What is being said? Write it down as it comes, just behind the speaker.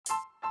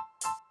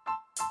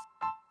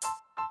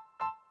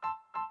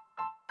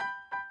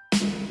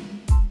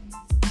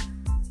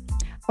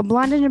A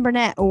blonde and a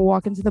brunette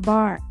walk into the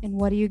bar, and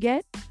what do you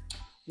get?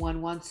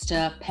 One wants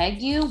to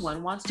peg you,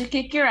 one wants to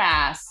kick your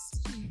ass.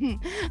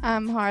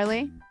 I'm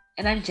Harley.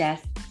 And I'm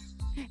Jess.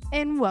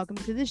 And welcome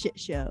to the shit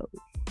show.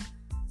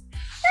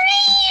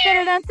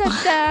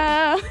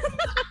 Da-da-da-da-da.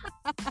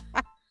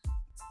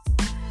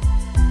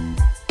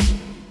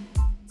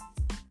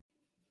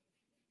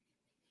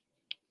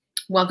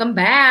 Welcome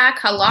back.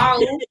 Hello.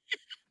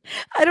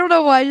 I don't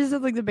know why I just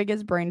had like the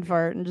biggest brain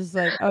fart and just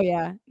like, oh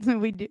yeah,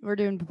 we're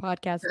doing the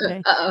podcast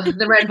today. Uh-oh,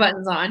 the red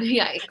button's on.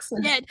 Yikes.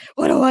 Yeah,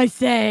 what do I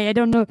say? I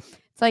don't know.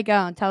 It's like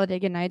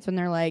Talladega Nights when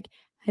they're like,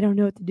 I don't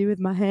know what to do with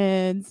my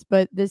hands,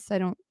 but this I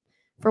don't.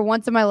 For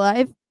once in my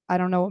life, I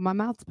don't know what my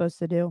mouth's supposed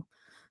to do.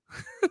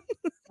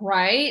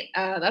 Right?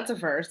 That's a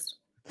first.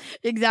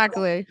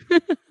 Exactly.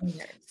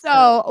 Okay,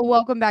 So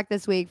welcome back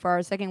this week for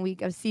our second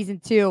week of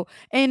season 2.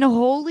 And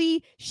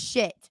holy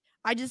shit,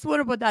 I just want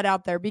to put that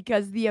out there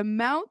because the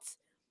amount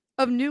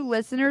of new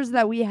listeners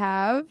that we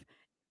have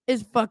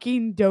is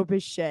fucking dope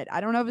as shit.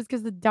 I don't know if it's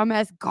because the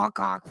dumbass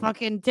gawk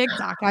fucking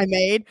TikTok I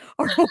made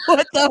or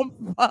what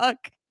the fuck.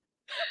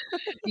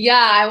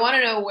 Yeah, I want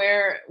to know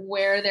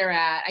where they're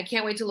at. I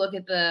can't wait to look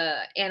at the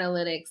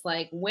analytics,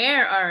 like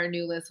where are our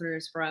new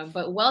listeners from?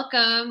 But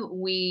welcome.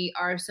 We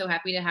are so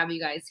happy to have you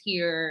guys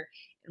here,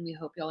 and we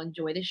hope y'all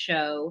enjoy the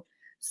show.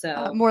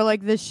 So More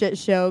like this shit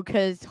show,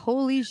 because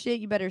holy shit,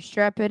 you better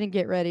strap in and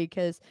get ready,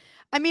 because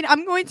I mean,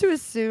 I'm going to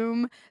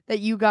assume that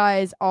you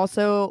guys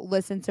also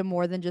listened to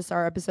more than just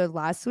our episode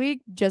last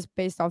week, just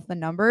based off the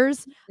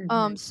numbers.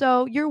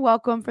 So you're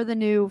welcome for the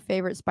new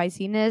favorite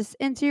spiciness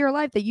into your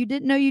life that you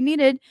didn't know you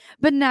needed,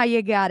 but now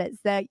you got it.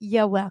 So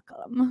you're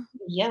welcome.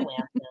 yeah,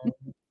 welcome.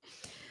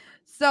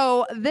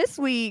 So this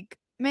week,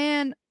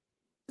 man,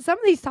 some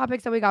of these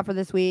topics that we got for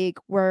this week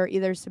were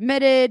either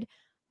submitted,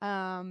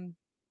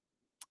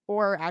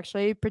 or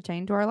actually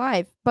pertain to our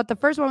life. But the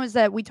first one was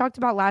that we talked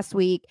about last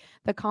week,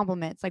 the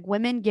compliments, like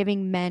women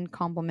giving men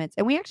compliments.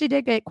 And we actually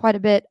did get quite a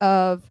bit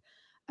of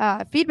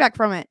feedback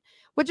from it,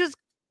 which is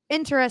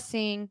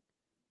interesting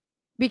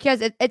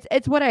because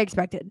it's what I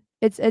expected.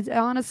 It's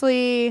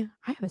honestly,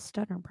 I have a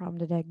stuttering problem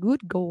today.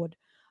 Good God.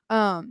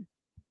 But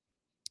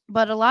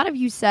a lot of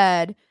you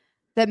said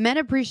that men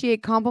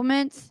appreciate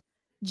compliments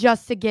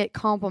just to get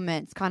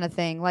compliments kind of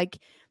thing. Like,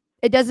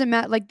 it doesn't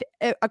matter. Like,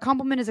 a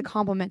compliment is a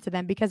compliment to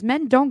them because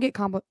men don't get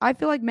I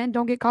feel like men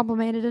don't get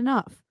complimented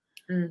enough.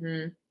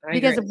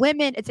 Because of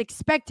women, it's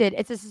expected.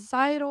 It's a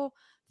societal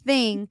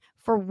thing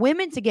for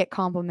women to get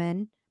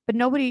complimented, but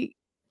nobody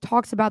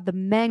talks about the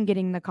men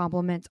getting the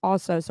compliments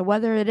also. So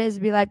whether it is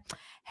be like,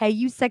 hey,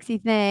 you sexy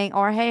thing,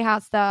 or hey,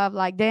 hot stuff,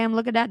 like, damn,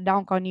 look at that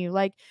donk on you,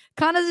 like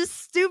kind of just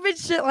stupid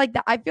shit like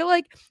that. I feel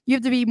like you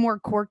have to be more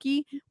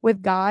quirky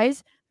with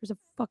guys. There's a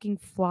fucking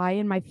fly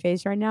in my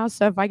face right now,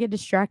 so if I get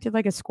distracted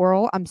like a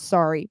squirrel, I'm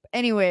sorry.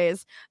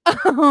 Anyways,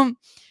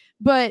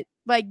 but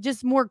like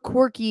just more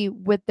quirky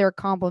with their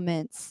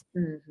compliments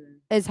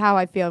is how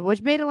I feel,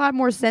 which made a lot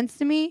more sense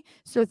to me.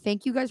 So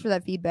thank you guys for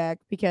that feedback,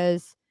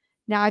 because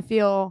now I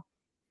feel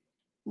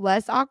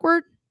less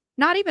awkward.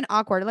 Not even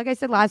awkward. Like I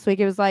said last week,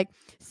 it was like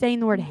saying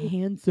the word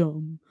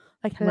handsome.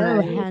 Like, hello,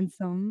 Right.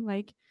 handsome.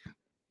 Like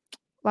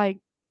I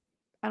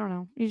don't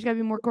know. You just gotta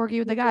be more quirky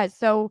with the guys.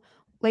 So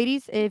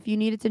ladies, if you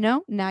needed to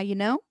know, now you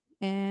know.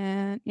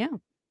 And yeah.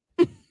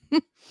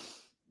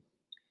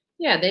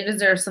 Yeah, they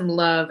deserve some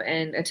love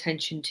and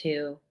attention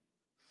too,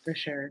 for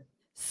sure.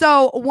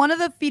 So one of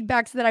the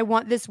feedbacks that I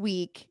want this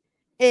week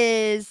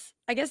is,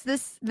 I guess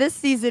this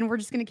season we're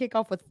just gonna kick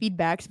off with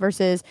feedbacks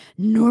versus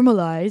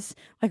normalize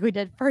like we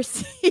did first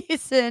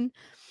season.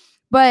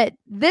 But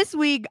this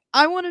week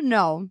I want to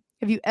know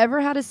if you ever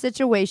had a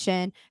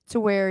situation to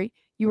where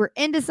you were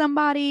into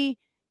somebody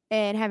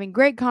and having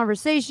great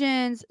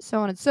conversations, so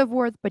on and so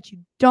forth, but you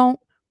don't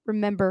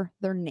remember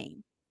their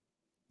name.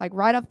 Like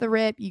right off the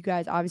rip, you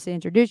guys obviously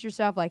introduce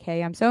yourself like,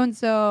 hey, I'm so and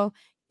so,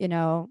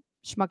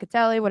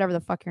 Schmuckatelli, whatever the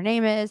fuck your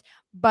name is.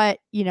 But,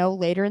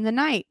 later in the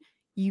night,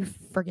 you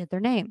forget their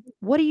name.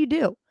 What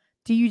do?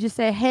 Do you just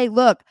say, hey,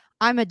 look,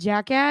 I'm a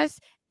jackass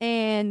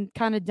and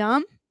kind of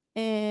dumb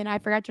and I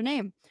forgot your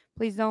name.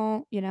 Please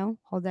don't,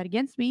 hold that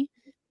against me,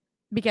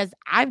 because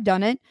I've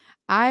done it.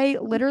 I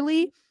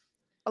literally,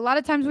 a lot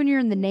of times when you're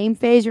in the name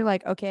phase, you're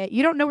like, okay,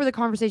 you don't know where the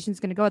conversation is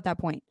going to go at that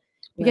point.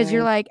 Because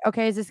you're like,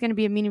 okay, is this going to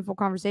be a meaningful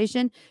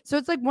conversation? So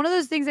it's like one of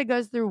those things that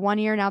goes through one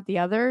ear and out the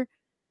other.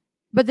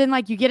 But then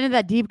like you get into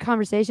that deep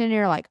conversation and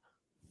you're like,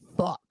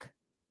 fuck,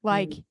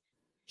 like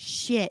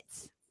shit.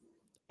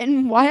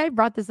 And why I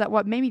brought this up,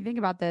 what made me think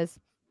about this,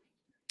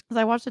 was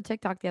I watched a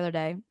TikTok the other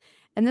day,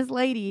 and this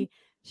lady,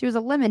 she was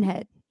a lemon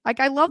head. Like,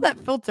 I love that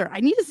filter. I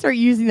need to start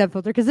using that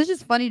filter because it's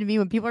just funny to me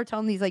when people are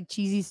telling these like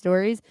cheesy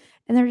stories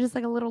and they're just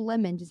like a little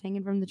lemon just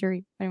hanging from the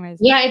tree. Anyways.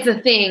 Yeah, it's a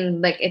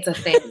thing. Like, it's a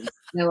thing.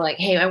 They're like,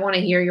 hey, I want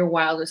to hear your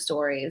wildest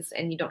stories,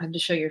 and you don't have to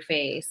show your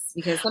face,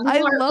 because some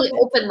people are really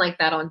open like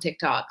that on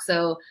TikTok.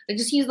 So they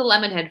just use the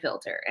lemon head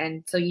filter,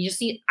 and so you just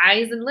see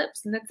eyes and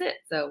lips, and that's it.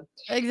 So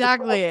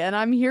exactly, and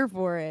I'm here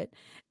for it.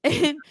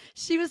 And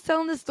she was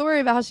telling the story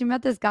about how she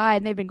met this guy,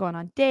 and they've been going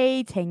on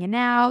dates, hanging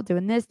out,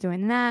 doing this,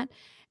 doing that.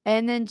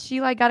 And then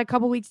she like got a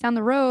couple weeks down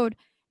the road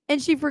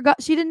and she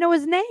didn't know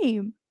his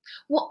name.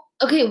 Well,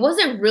 okay, was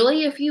it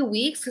really a few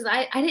weeks? Because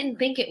I didn't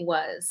think it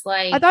was.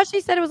 I Like, thought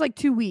she said it was like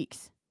 2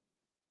 weeks.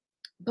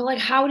 but like,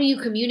 how do you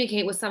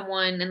communicate with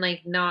someone and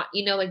like not,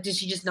 like, did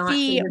she just not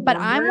save See, his but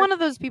I'm number? one of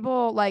those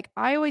people, like,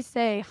 I always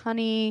say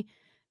honey,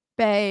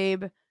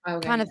 babe,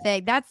 kind Okay, of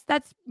thing.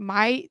 That's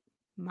my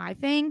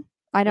thing.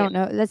 I yeah, don't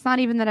know. That's not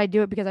even that I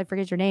do it because I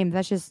forget your name.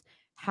 That's just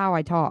how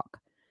I talk.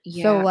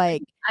 So yeah.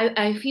 like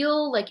I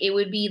feel like it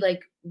would be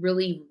like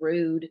really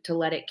rude to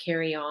let it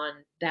carry on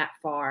that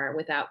far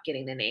without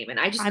getting the name, and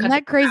I just I'm cut the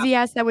that crazy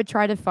ass that would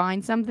try to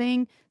find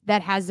something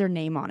that has their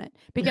name on it.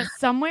 crap. Because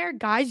somewhere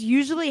guys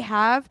usually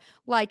have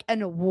like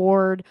an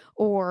award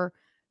or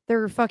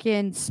their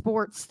fucking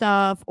sports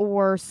stuff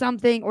or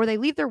something, or they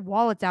leave their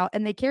wallets out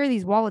and they carry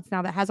these wallets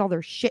now that has all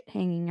their shit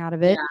hanging out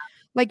of Yeah. it.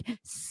 Like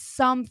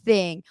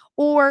something.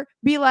 Or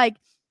be like,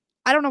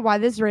 I don't know why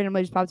this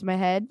randomly just popped in my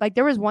head. Like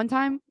there was one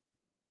time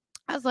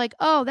I was like,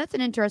 oh, that's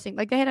an interesting,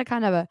 like they had a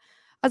kind of a,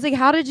 I was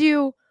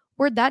like,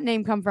 where'd that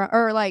name come from?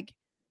 Or like,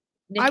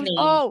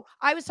 Nickname.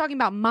 I was talking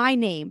about my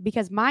name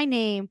because my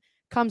name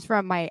comes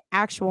from my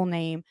actual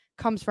name,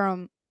 comes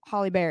from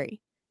Holly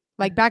Berry.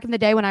 Like Mhm. back in the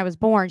day when I was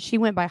born, she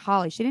went by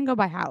Holly. She didn't go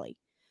by Hallie.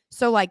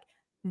 So like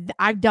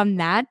I've done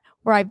that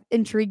where I've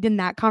intrigued in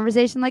that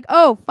conversation. Like,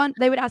 oh, fun.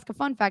 They would ask a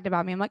fun fact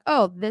about me. I'm like,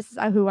 oh, this is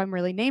who I'm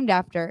really named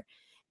after.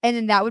 And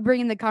then that would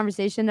bring in the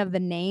conversation of the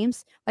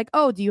names. Like,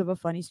 oh, do you have a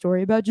funny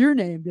story about your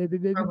name? Blah, blah,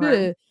 blah, blah,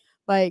 Okay.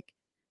 blah. Like,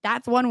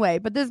 that's one way.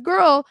 But this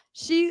girl,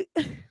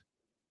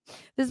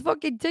 this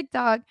fucking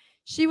TikTok,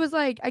 she was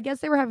like, I guess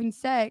they were having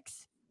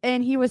sex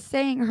and he was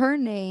saying her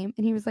name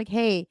and he was like,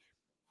 hey,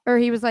 or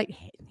he was like,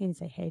 hey, he didn't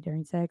say hey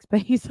during sex,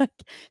 but he's like,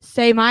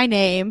 say my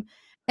name.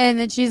 And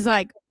then she's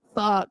like,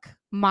 fuck,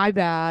 my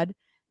bad.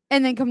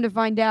 And then come to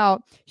find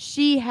out,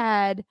 she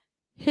had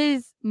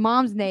his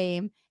mom's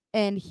name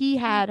and he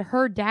had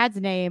her dad's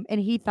name and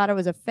he thought it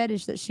was a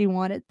fetish that she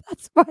wanted.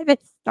 That's why they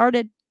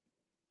started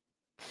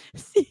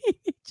seeing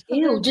each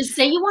Ew, other. just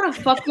say you wanna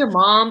fuck your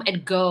mom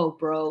and go,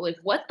 bro. Like,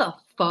 what the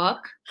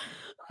fuck?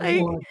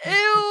 Like, What the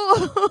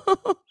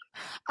ew.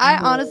 I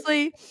no.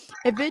 honestly,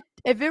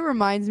 if it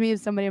reminds me of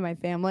somebody in my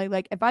family,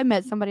 like if I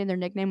met somebody and their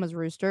nickname was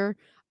Rooster,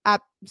 I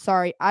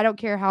sorry, I don't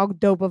care how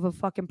dope of a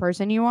fucking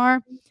person you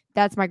are.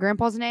 That's my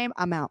grandpa's name.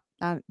 I'm out.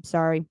 I'm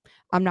sorry.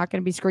 I'm not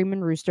gonna be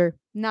screaming Rooster.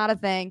 Not a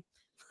thing.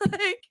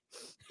 Like,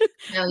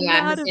 No, yeah,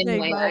 I'm the not a same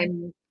thing, way.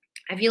 bud.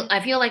 I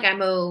feel like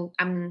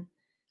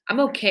I'm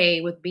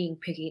okay with being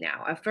picky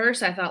now. At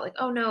first, I thought like,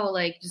 "Oh, no,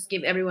 like, just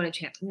give everyone a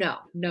chance." No,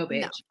 no, No,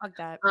 bitch. fuck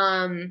that.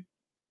 Um,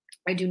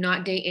 I do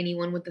not date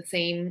anyone with the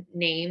same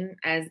name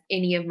as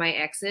any of my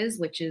exes,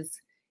 which is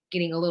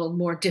getting a little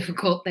more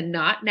difficult than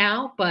not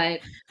now,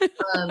 but,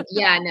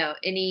 yeah, no,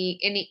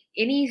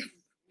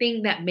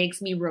 anything that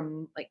makes me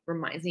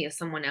reminds me of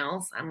someone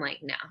else, I'm like,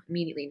 "No,"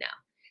 immediately no.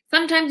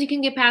 Sometimes you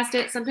can get past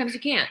it, sometimes you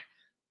can't,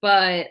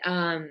 but,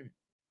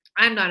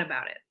 I'm not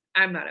about it.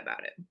 I'm not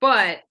about it.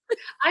 But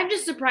I'm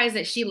just surprised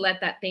that she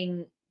let that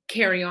thing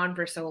carry on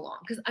for so long.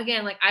 Because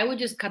again, like I would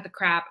just cut the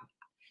crap.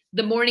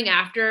 The morning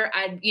after,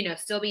 I'd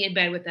still be in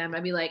bed with them.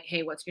 I'd be like,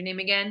 "Hey, what's your name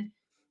again?"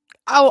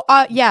 Oh,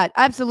 yeah,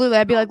 absolutely.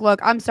 I'd be like, "Look,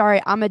 I'm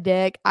sorry, I'm a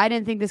dick. I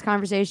didn't think this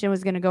conversation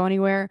was gonna go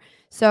anywhere.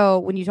 So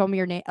when you told me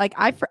your name, like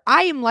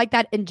I am like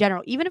that in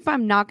general. Even if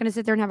I'm not gonna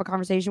sit there and have a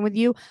conversation with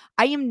you,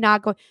 I am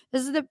not going.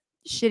 This is the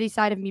shitty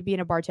side of me being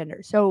a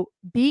bartender. So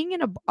being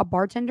in a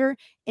bartender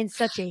in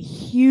such a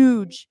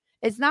huge,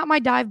 it's not my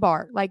dive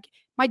bar. Like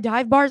my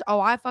dive bars, oh,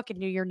 I fucking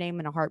knew your name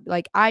in a heart.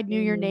 Like I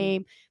knew your Mm,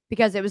 name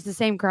because it was the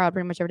same crowd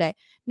pretty much every day.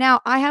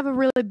 Now I have a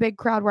really big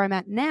crowd where I'm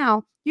at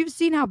now. You've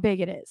seen how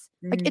big it is.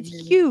 Like it's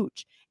mhm.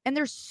 huge. And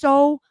there's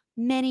so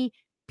many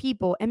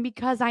people. And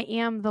because I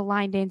am the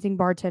line dancing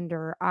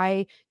bartender,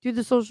 I do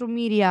the social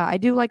media, I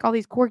do like all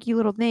these quirky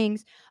little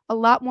things, a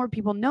lot more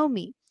people know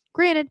me.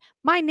 Granted,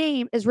 my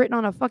name is written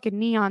on a fucking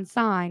neon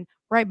sign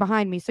right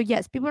behind me. So,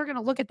 yes, people are going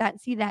to look at that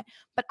and see that.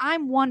 But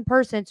I'm one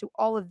person to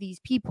all of these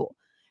people.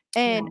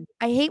 And Yeah,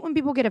 I hate when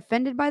people get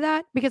offended by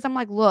that because I'm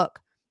like, look,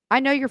 I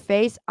know your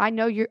face. I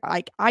know you're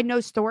like, I know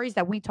stories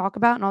that we talk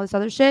about and all this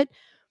other shit.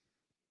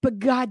 But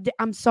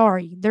I'm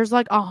sorry. There's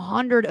like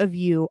 100 of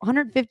you,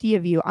 150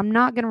 of you. I'm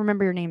not gonna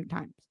remember your name at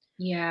times.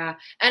 yeah.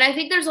 And I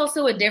think there's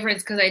also a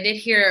difference because I did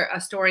hear a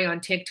story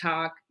on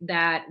TikTok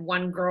that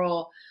one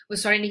girl was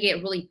starting to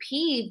get really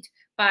peeved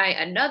by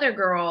another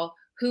girl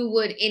who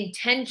would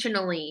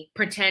intentionally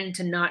pretend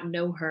to not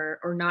know her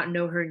or not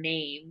know her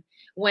name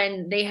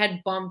when they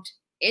had bumped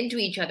into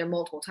each other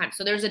multiple times.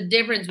 So there's a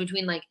difference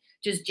between like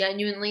just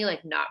genuinely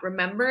like not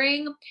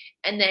remembering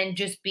and then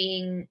just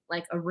being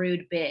like a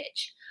rude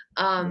bitch.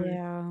 Um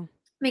Yeah.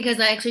 because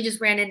I actually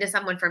just ran into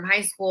someone from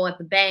high school at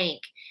the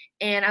bank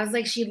and I was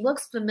like, she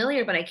looks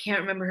familiar, but I can't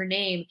remember her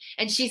name.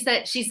 And she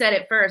said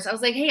it first. I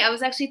was like, hey, I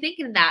was actually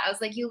thinking that. I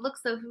was like, you look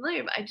so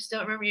familiar, but I just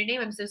don't remember your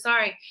name. I'm so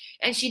sorry.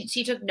 And she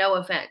took no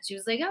offense. She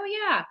was like, oh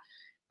yeah.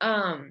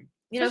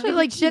 Especially Because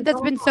like shit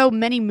that's been so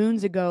many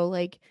moons ago.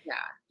 Like yeah,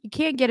 you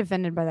can't get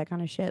offended by that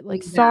kind of shit. Like,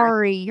 exactly.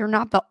 sorry, you're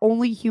not the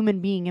only human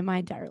being in my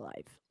entire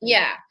life. Like,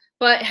 Yeah.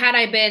 But had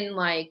I been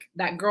like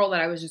that girl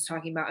that I was just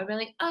talking about, I'd be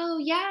like, oh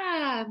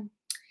yeah,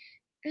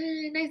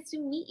 nice to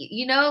meet you.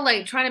 You know,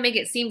 like trying to make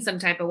it seem some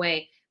type of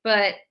way.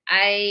 But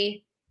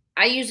I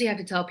usually have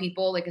to tell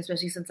people, like,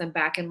 especially since I'm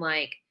back in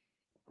like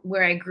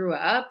where I grew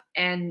up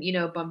and, you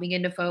know, bumping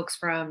into folks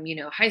from, you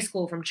know, high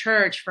school, from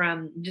church,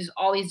 from just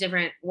all these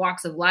different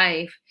walks of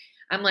life.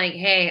 I'm like,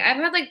 hey, I've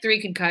had like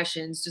 3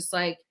 concussions. Just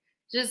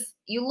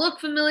you look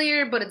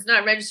familiar, but it's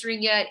not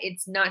registering yet.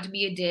 It's not to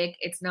be a dick.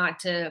 It's not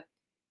to,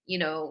 you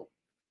know,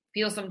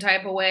 feel some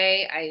type of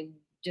way.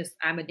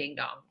 I'm a ding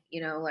dong,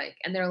 you know, like,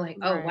 and they're like,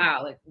 oh, Right.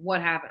 wow, like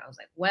what happened? I was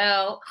like,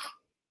 well,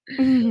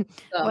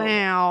 so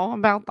Wow,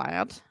 about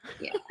that.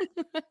 yeah,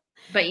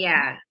 but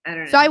yeah, I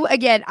don't So know.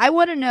 again, I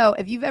want to know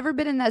if you've ever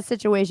been in that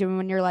situation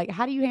when you're like,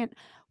 how do you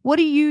what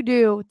do you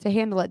do to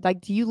handle it?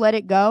 Like, do you let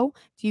it go?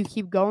 Do you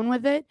keep going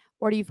with it?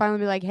 Or do you finally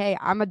be like, hey,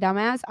 I'm a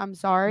dumbass. I'm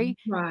sorry.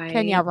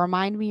 Can you Right.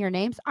 remind me your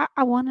names?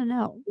 I want to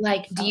know.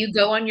 Like, do So you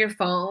go on your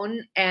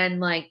phone and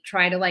like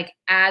try to like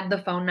add the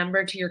phone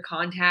number to your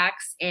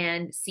contacts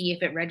and see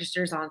if it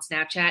registers on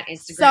Snapchat,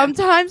 Instagram?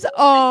 sometimes,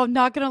 oh,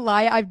 not gonna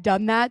lie, I've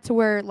done that to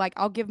where like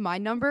I'll give my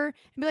number and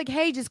be like,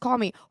 hey, just call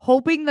me,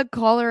 hoping the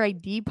caller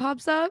ID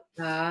pops up.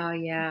 Oh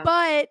yeah.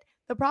 But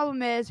the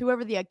problem is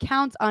whoever the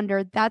account's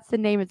under, that's the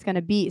name it's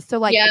gonna be. So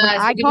like when Yeah,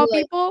 so I people call are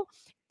like, people,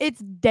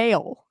 it's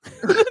Dale.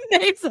 The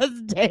name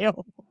says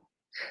Dale.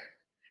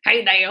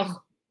 "Hey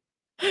Dale."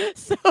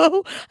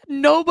 So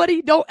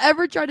nobody don't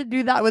ever try to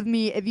do that with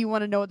me if you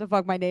want to know what the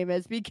fuck my name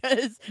is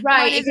because my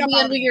Right, it name's could gonna be pop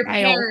up under as your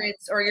Dale.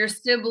 parents or your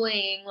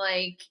sibling,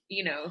 like,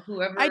 you know, I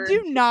whoever.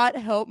 do not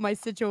help my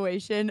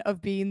situation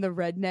of being the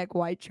redneck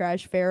white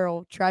trash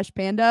feral trash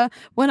panda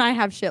when I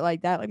have shit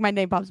like that. Like my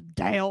name pops up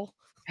Dale.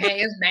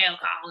 Hey, it's Dale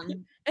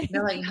calling.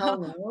 They're like,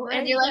 hello.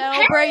 And you're like,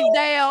 Braisdale, hey.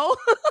 Braisdale.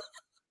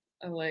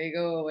 I'm like,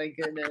 oh my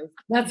goodness.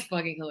 That's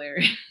fucking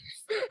hilarious.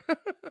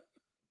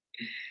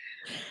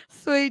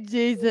 Sweet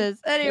Jesus.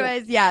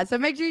 Anyways, yeah. So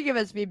make sure you give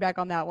us feedback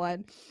on that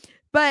one.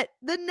 But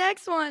the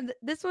next one,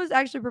 this was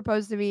actually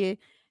proposed to me,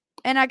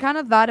 and I kind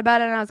of thought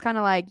about it, and I was kind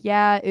of like,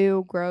 yeah,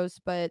 ew, gross.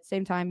 But at the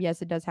same time,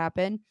 yes, it does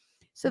happen.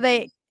 So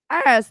they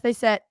asked, they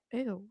said,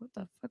 ew, what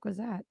the fuck was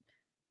that?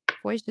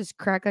 Voice just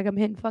cracked like I'm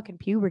hitting fucking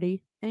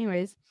puberty.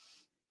 Anyways,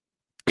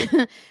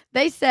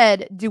 they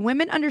said, do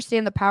women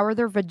understand the power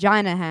their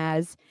vagina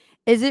has?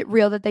 Is it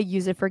real that they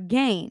use it for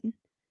gain?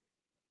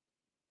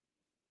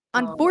 Oh,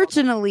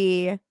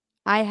 Unfortunately,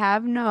 I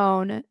have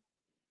known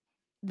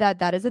that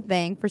that is a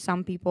thing for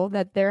some people,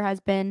 that there has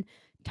been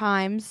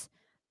times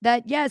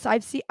that yes,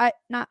 I've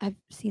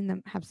seen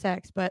them have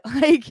sex, but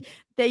like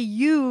they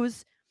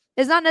use,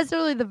 it's not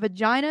necessarily the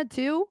vagina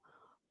too.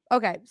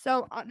 Okay,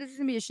 so this is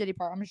gonna be a shitty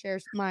part. I'm gonna share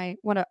my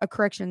one a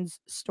corrections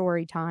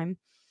story time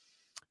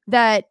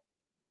that,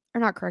 or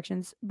not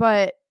corrections,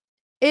 but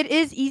it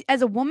is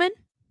as a woman,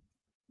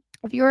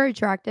 if you're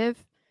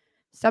attractive,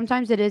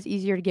 sometimes it is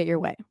easier to get your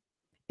way.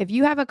 If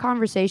you have a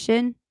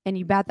conversation and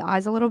you bat the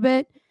eyes a little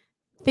bit,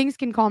 things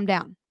can calm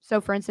down.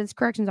 So, for instance,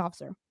 corrections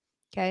officer,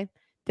 okay,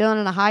 dealing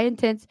in a high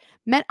intense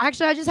men.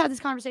 Actually, I just had this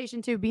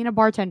conversation too. Being a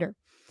bartender,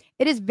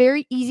 it is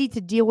very easy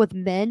to deal with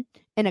men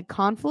in a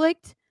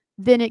conflict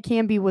than it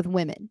can be with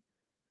women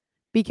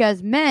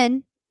because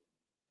men.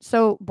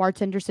 So,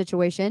 bartender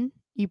situation,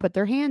 you put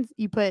their hands,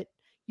 you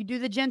do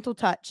the gentle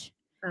touch.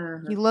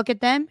 uh-huh. You look at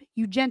them,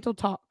 you gentle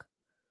talk.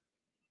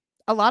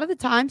 A lot of the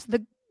times,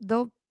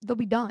 they'll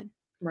be done.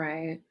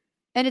 Right.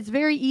 And it's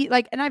very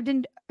like, and I've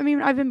been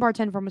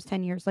bartending for almost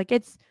 10 years. Like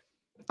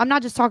I'm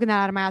not just talking that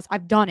out of my ass.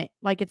 I've done it.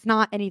 Like it's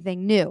not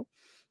anything new.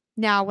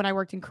 Now, when I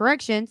worked in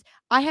corrections,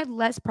 I had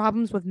less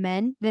problems with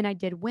men than I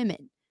did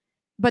women.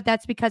 But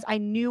that's because I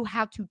knew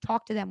how to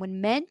talk to them.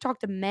 When men talk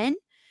to men,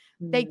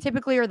 they Mm,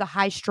 typically are the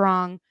high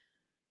strung,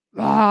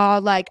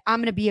 like I'm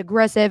going to be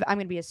aggressive, I'm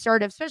going to be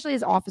assertive, especially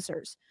as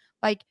officers.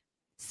 Like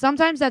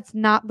sometimes that's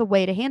not the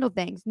way to handle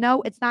things.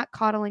 No, it's not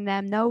coddling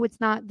them. No, it's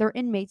not. They're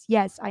inmates.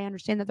 Yes, I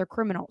understand that they're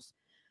criminals.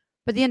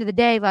 But at the end of the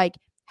day, like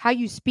how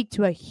you speak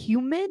to a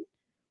human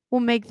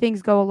will make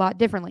things go a lot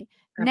differently.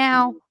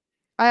 Now, absolutely.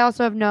 I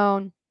also have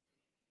known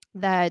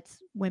that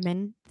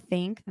women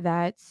think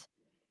that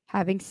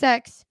having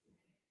sex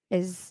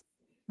is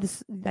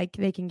this, like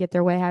they can get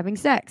their way having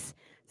sex.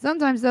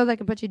 Sometimes though, that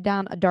can put you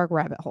down a dark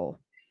rabbit hole.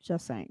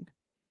 Just saying.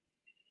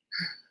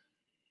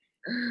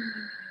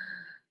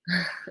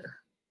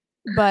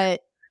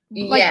 But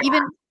like Yeah.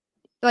 even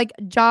like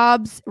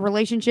jobs,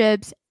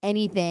 relationships,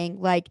 anything,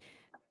 like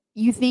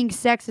you think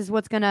sex is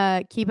what's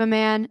gonna keep a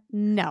man?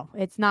 No,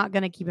 it's not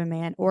gonna keep a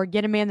man or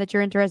get a man that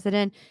you're interested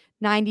in.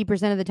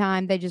 90% of the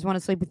time, they just want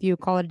to sleep with you,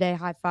 call it a day,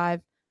 high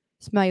five,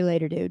 smell you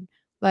later, dude.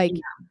 Like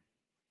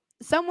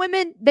some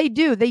women, they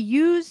do. They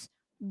use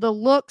the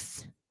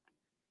looks,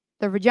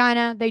 the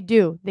vagina. They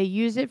do. They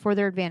use it for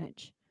their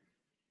advantage,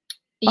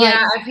 but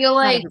Yeah, I feel not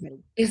like,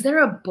 everybody. is there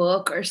a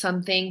book or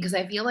something? Because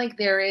I feel like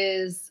there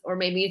is, or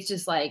maybe it's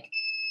just like,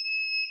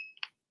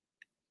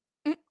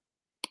 Mm.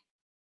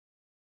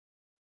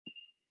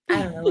 I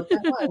don't know what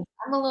that was.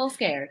 I'm a little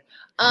scared.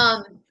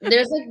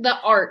 There's like the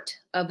art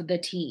of the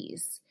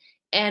tease.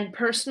 And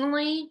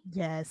personally,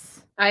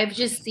 Yes. I've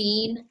just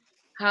seen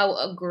how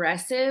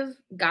aggressive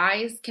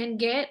guys can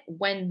get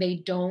when they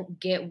don't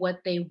get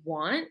what they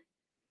want.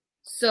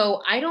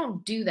 So I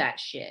don't do that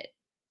shit.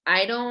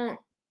 I don't,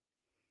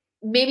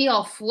 maybe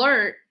I'll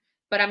flirt,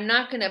 but I'm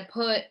not going to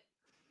put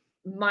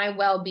my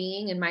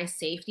well-being and my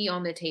safety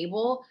on the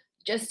table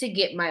just to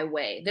get my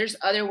way. There's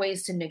other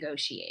ways to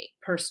negotiate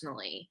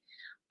personally.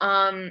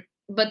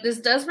 But this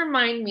does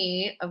remind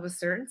me of a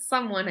certain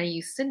someone I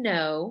used to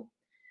know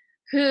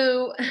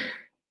who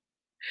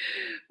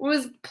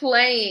was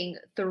playing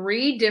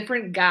three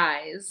different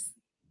guys.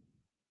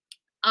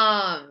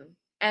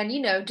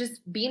 And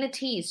just being a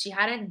tease. She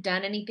hadn't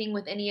done anything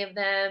with any of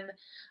them.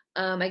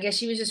 I guess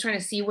she was just trying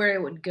to see where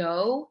it would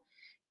go.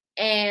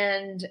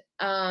 And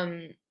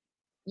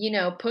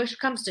push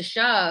comes to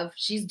shove,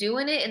 she's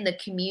doing it in the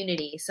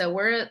community. So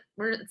we're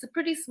it's a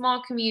pretty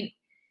small community.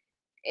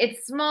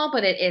 It's small,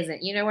 but it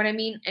isn't. You know what I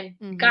mean? And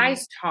Mm-hmm.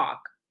 guys talk,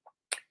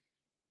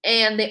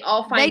 and they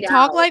all They find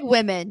talk out. like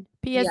women.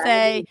 Yeah, they PSA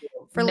really do.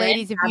 for Men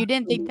ladies, if you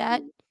didn't think absolutely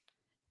that,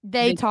 do.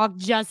 they They, talk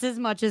just as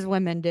much as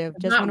women do.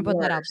 if Just want to not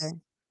put that out worse, there.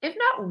 if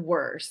not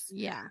worse.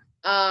 Yeah.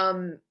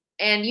 Um,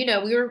 and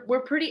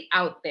we're pretty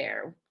out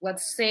there.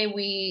 Let's say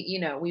we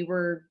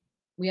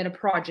had a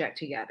project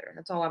together.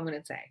 That's all I'm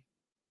gonna say.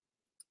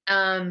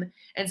 And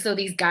so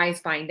these guys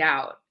find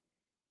out,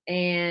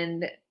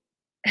 and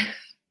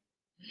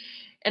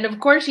and of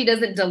course she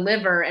doesn't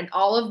deliver, and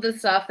all of the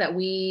stuff that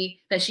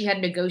she had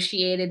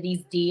negotiated,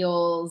 these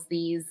deals,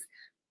 these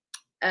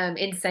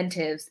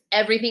incentives,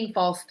 everything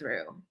falls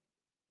through.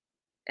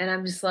 And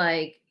I'm just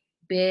like,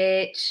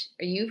 bitch,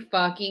 are you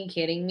fucking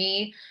kidding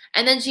me?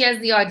 And then she has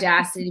the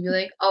audacity to be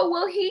like, oh,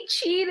 well, he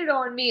cheated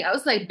on me. I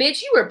was like,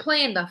 bitch, you were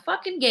playing the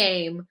fucking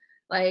game.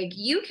 Like,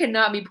 you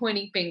cannot be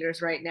pointing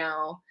fingers right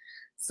now.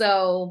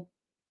 So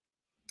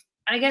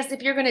I guess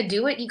if you're going to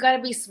do it, you got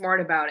to be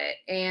smart about it.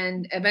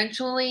 And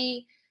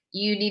eventually,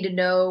 you need to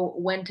know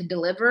when to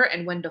deliver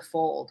and when to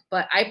fold.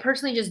 But I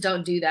personally just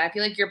don't do that. I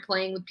feel like you're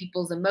playing with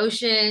people's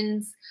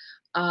emotions.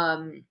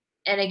 And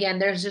again,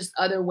 there's just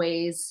other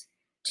ways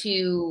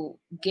to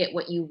get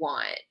what you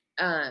want.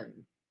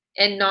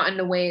 And not in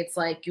a way it's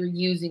like you're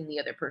using the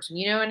other person.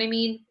 You know what I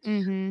mean?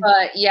 Mm-hmm.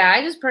 But yeah,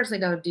 I just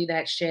personally don't do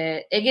that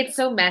shit. It gets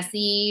so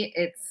messy.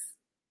 It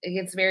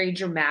gets very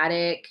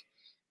dramatic.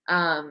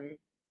 Um,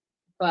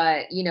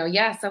 but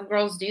yeah, some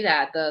girls do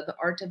that. The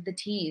art of the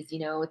tease,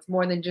 it's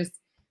more than just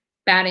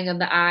batting of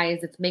the eyes.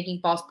 It's making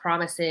false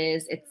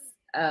promises. It's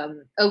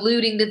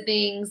alluding to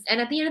things.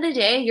 And at the end of the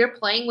day, you're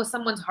playing with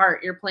someone's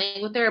heart. You're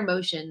playing with their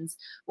emotions,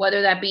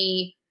 whether that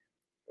be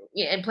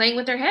and playing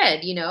with their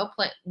head.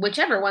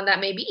 Whichever one that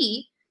may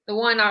be, the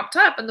one up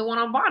top and the one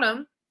on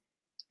bottom.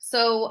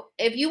 So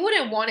if you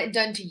wouldn't want it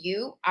done to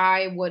you,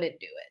 I wouldn't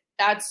do it.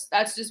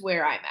 That's just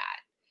where I'm at.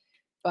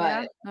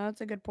 Yeah, But no,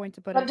 that's a good point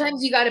to put it.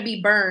 sometimes you got to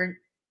be burned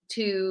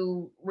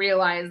to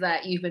realize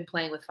that you've been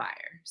playing with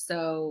fire.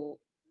 So,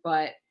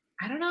 but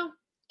I don't know.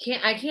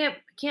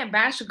 Can't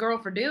bash a girl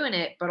for doing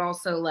it, but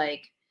also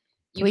like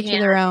you To each of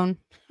can't their own.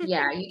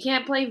 yeah, you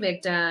can't play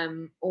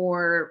victim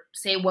or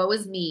say woe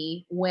is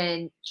me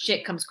when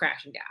shit comes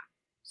crashing down.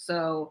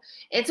 So,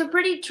 it's a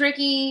pretty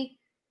tricky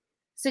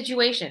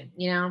situation.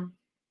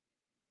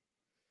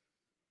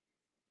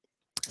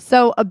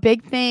 So a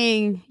big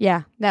thing,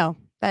 yeah, no,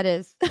 that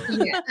is.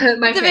 Yeah,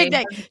 my It's a big face.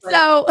 thing. I'm just like,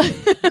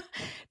 So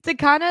to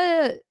kind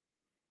of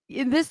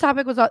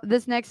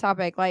this next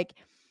topic, like,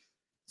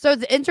 so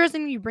it's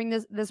interesting you bring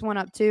this one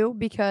up too,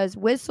 because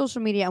with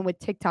social media and with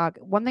TikTok,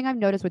 one thing I've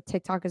noticed with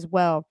TikTok as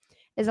well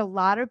is a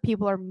lot of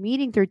people are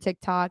meeting through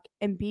TikTok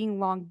and being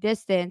long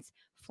distance,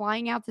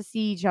 flying out to see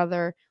each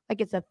other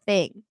like it's a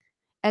thing.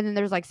 And then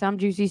there's like some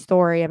juicy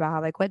story about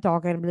how they quit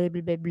talking, blah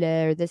blah blah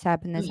blah, or this yeah,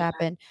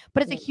 happened.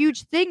 But it's a yeah,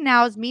 huge thing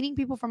now is meeting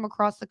people from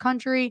across the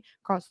country,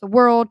 across the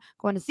world,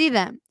 going to see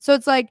them. So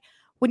it's like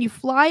when you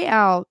fly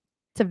out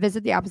to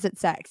visit the opposite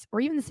sex or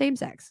even the same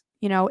sex,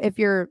 if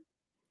you're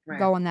right.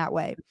 going that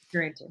way,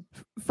 Granted.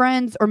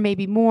 friends or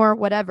maybe more,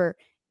 whatever.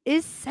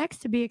 Is sex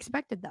to be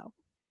expected though?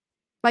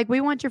 Like,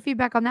 we want your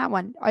feedback on that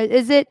one.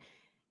 Is it,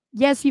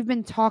 yes, you've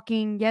been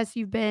talking, yes,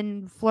 you've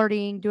been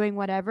flirting, doing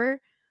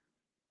whatever,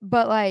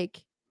 but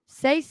like,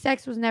 say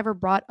sex was never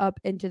brought up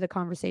into the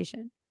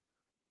conversation.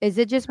 Is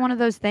it just one of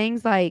those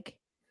things like,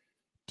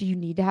 do you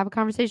need to have a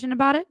conversation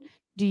about it?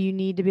 Do you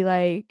need to be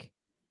like,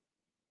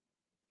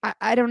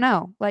 I don't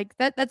know. Like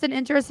that's an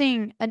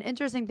interesting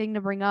thing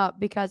to bring up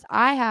because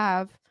I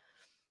have,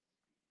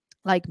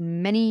 like,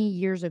 many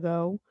years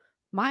ago,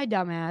 my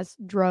dumbass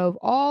drove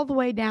all the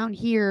way down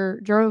here,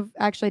 drove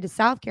actually to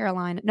South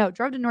Carolina. No,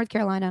 drove to North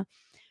Carolina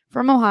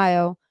from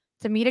Ohio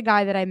to meet a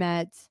guy that I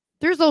met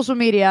through social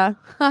media.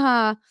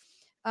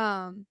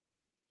 um,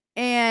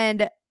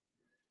 and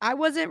I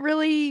wasn't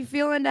really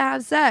feeling to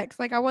have sex.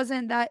 Like, I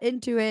wasn't that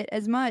into it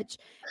as much.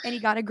 And he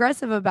got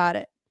aggressive about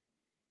it.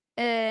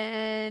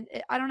 And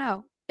I don't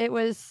know.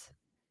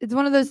 It's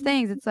one of those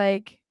things. It's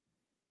like,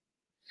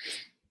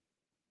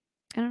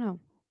 I don't know.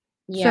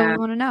 So we Yeah.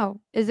 want to know,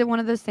 is it one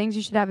of those things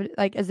you should have it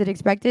like, is it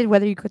expected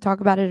whether you could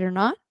talk about it or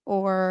not?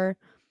 Or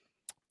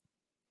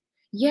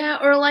Yeah,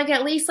 or like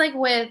at least like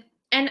with,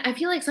 and I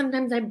feel like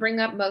sometimes I bring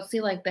up mostly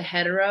like the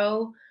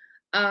hetero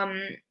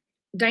um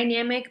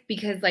dynamic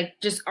because like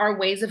just our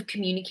ways of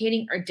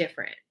communicating are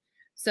different.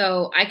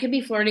 So I could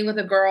be flirting with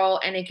a girl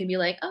and it could be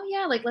like, "Oh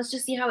yeah, like let's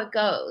just see how it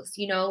goes."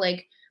 You know,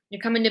 like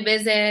you're coming to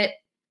visit,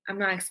 I'm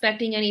not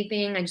expecting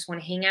anything. I just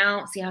want to hang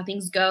out, see how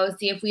things go,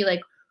 see if we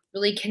like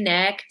really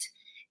connect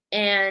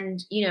and,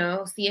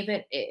 see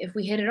if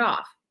we hit it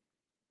off.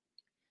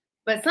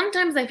 But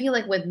sometimes I feel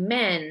like with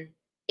men,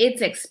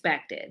 it's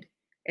expected.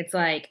 It's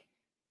like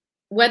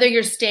whether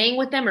you're staying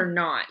with them or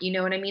not, you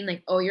know what I mean?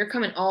 Like, oh, you're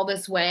coming all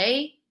this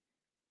way,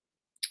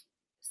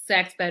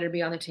 sex better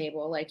be on the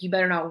table. Like, you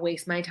better not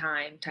waste my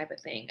time, type of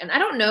thing. And I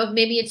don't know if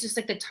maybe it's just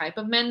like the type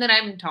of men that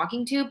I'm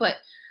talking to, but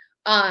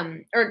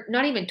or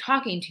not even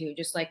talking to,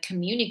 just like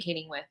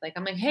communicating with. Like,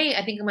 I'm like, hey,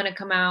 I think I'm gonna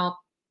come out.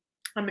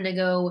 I'm gonna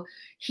go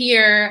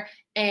here,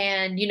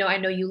 and I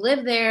know you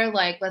live there.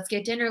 Like, let's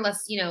get dinner.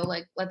 Let's,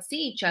 like, let's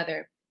see each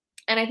other.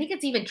 And I think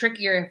it's even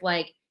trickier if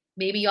like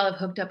maybe y'all have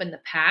hooked up in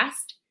the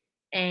past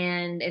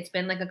and it's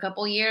been like a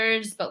couple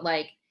years, but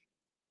like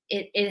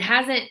it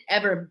hasn't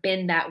ever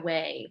been that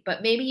way.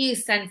 But maybe you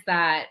sense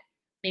that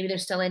maybe they're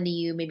still into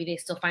you, maybe they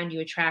still find you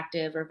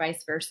attractive, or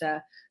vice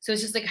versa. So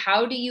it's just like,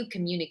 how do you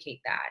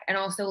communicate that? And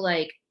also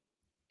like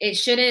it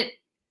shouldn't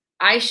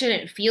I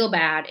shouldn't feel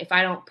bad if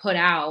I don't put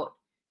out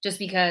just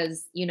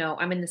because,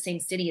 I'm in the same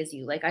city as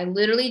you. Like I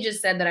literally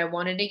just said that I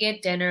wanted to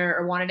get dinner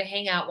or wanted to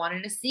hang out,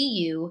 wanted to see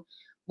you.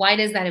 Why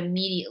does that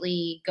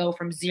immediately go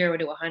from 0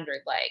 to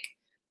 100? Like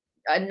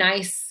a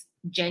nice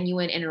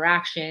genuine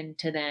interaction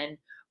to then,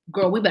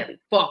 girl, we better be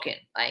fucking.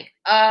 Like,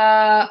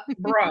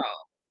 bro.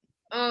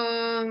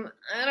 I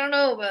don't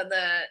know about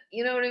that.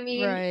 You know what I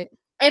mean? Right.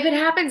 If it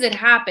happens, it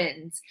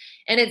happens.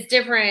 And it's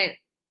different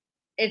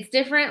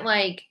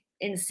like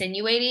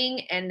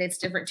insinuating, and it's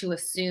different to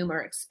assume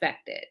or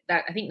expect it.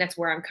 That I think that's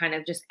where I'm kind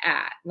of just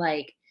at.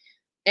 Like,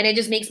 and it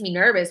just makes me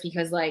nervous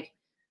because like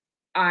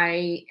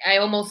I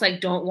almost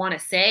like don't want to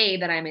say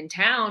that I'm in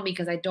town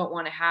because I don't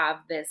want to have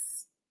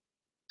this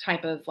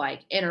type of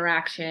like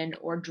interaction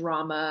or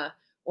drama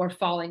or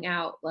falling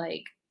out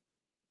like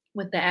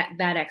with that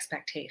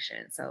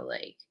expectation. So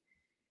like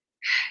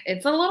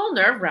it's a little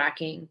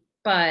nerve-wracking,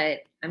 but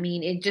I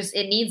mean it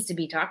needs to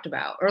be talked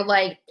about. Or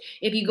like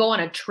if you go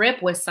on a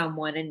trip with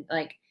someone and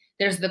like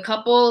there's the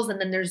couples and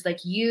then there's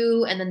like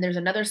you and then there's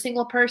another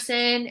single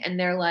person and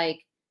they're like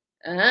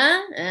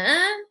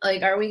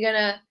like are we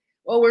gonna,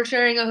 well, we're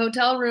sharing a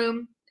hotel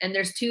room and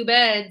there's 2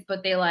 beds,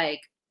 but they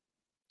like,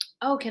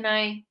 oh, can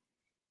I,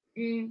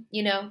 I'm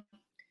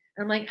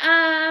like,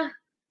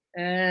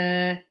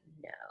 no.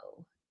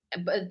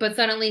 But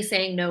suddenly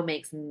saying no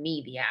makes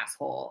me the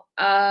asshole.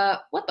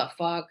 What the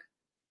fuck?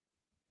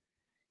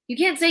 You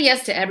can't say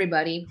yes to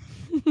everybody.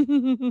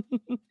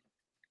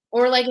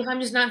 Or like if I'm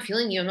just not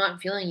feeling you, I'm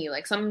not feeling you.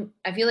 Like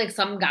I feel like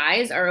some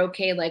guys are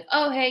okay, like,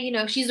 oh hey,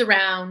 she's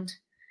around.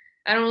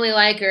 I don't really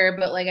like her,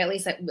 but like at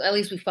least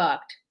we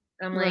fucked.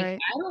 And I'm like, Right.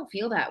 I don't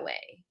feel that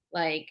way.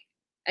 Like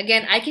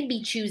again, I can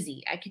be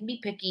choosy, I can be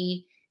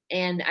picky,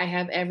 and I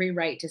have every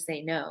right to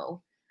say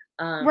no.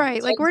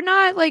 Right. So Like we're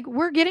not like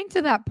we're getting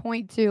to that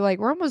point too. Like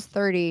we're almost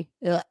 30.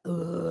 Ugh.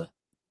 Ugh.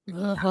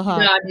 Ugh.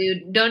 no,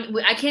 dude, don't.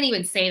 I can't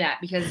even say that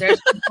because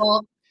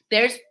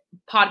there's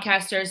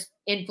podcasters,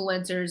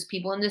 influencers,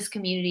 people in this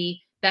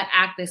community that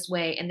act this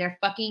way, and they're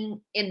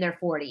fucking in their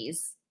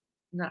 40s.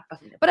 Not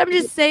fucking their But I'm 40s.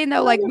 just saying though,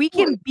 They're in like their we 40s.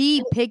 can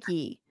be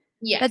picky.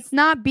 Yes. That's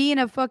not being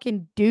a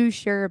fucking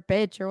douche or a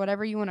bitch or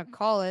whatever you want to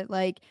call it.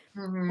 Like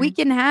we Mm-hmm.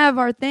 can have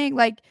our thing.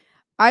 Like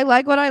I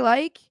like what I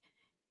like.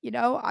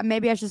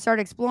 Maybe I should start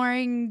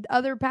exploring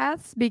other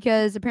paths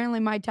because apparently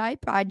my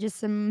type, I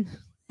just am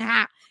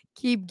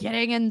keep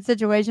getting in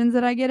situations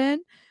that I get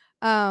in.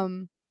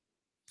 Um,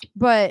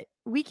 but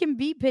we can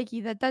be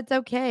picky. That's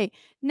okay.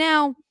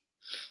 Now,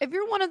 if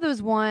you're one of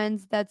those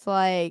ones that's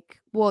like,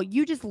 well,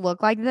 you just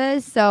look like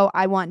this, so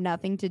I want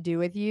nothing to do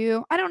with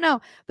you. I don't know.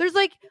 There's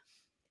like,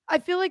 I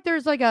feel like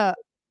there's like not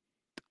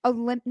a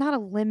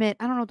limit.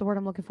 I don't know what the word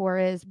I'm looking for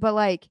is, but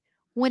like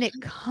when it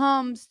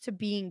comes to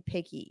being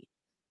picky,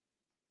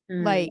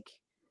 Mm. like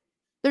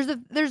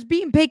there's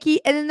being picky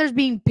and then there's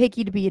being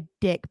picky to be a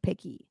dick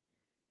picky.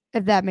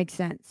 If that makes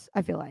sense,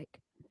 I feel like.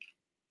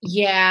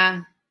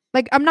 Yeah.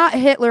 Like I'm not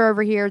Hitler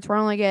over here to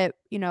only get,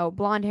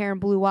 blonde hair and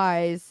blue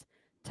eyes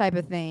type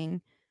of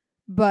thing.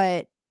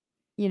 But,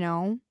 you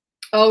know,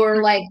 Oh, or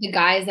there- like the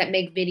guys that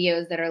make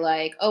videos that are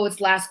like, oh,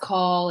 it's last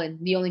call and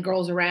the only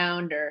girls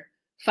around are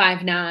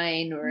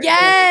 5'9" or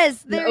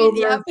yes, they're there over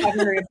yep.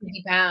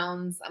 550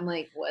 pounds. I'm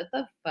like, what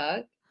the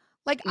fuck?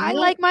 Like You I know?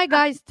 like my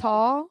guys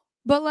tall,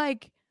 but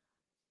like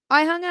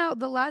I hung out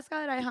the last guy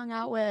that I hung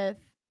out with,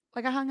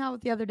 like I hung out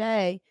with the other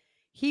day,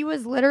 he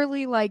was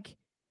literally like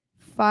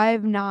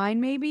 5'9",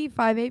 maybe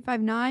 5'8",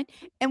 5'9",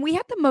 and we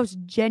had the most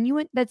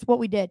genuine. That's what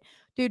we did,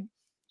 dude.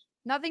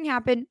 Nothing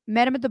happened.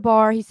 Met him at the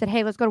bar. He said,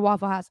 "Hey, let's go to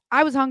Waffle House."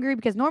 I was hungry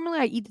because normally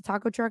I eat the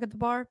taco truck at the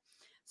bar,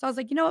 so I was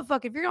like, you know what,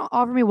 fuck. If you're gonna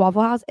offer me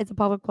Waffle House, it's a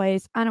public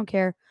place. I don't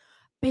care,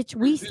 bitch.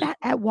 We sat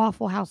at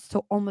Waffle House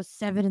till almost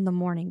 7 in the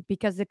morning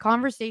because the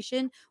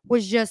conversation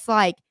was just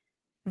like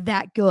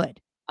that good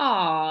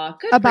Aw,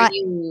 good for about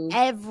you.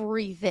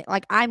 everything.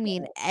 Like, I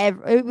mean,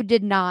 it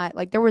did not,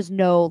 like, there was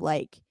no,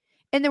 like,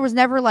 and there was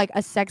never like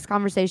a sex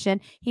conversation.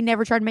 He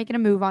never tried making a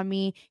move on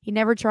me. He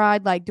never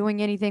tried like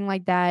doing anything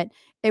like that.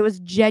 It was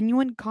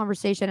genuine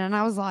conversation. And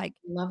I was like,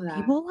 Love that.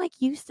 people like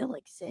you still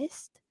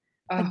exist?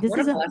 Like, Oh, this what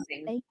a isn't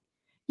blessing. fake.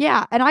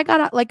 Yeah. And I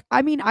got out, like,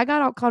 I mean, I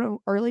got out kind of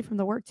early from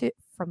the work too.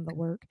 From the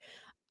work.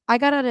 I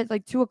got out at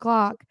like 2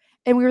 o'clock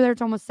and we were there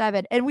till almost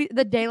 7. And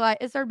the daylight,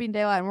 it started being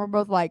daylight and we're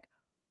both like,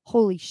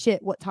 holy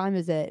shit, what time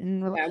is it?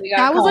 And Yeah, we got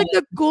that was called. like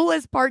the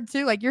coolest part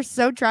too. Like, you're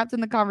so trapped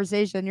in the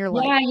conversation. You're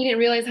like, Yeah, you didn't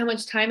realize how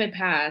much time had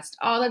passed.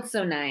 Oh, that's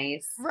so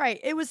nice. right.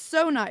 It was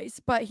so nice,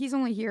 but he's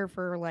only here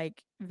for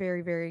like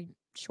very, very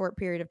short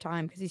period of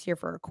time because he's here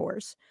for a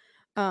course.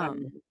 Um,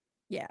 Um,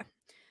 yeah.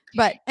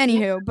 But yeah,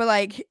 anywho, but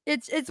like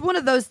it's one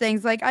of those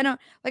things. Like, I don't,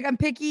 like, I'm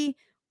picky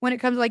when it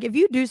comes to, like, if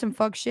you do some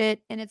fuck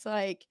shit and it's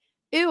like,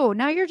 ew,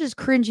 now you're just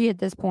cringy at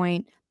this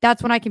point.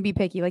 That's when I can be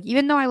picky. Like,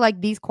 even though I like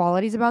these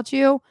qualities about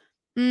you,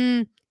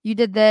 you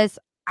did this,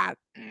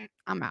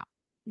 I'm out.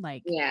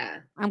 Like, yeah,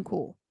 I'm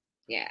cool.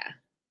 yeah.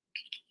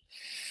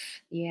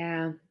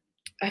 Yeah.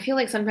 I feel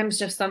like sometimes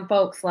just some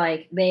folks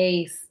like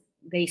they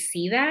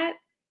see that,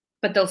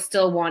 but they'll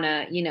still want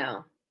to,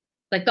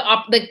 like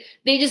like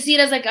they just see it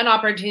as like an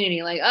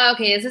opportunity. Like, oh,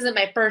 okay, this isn't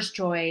my first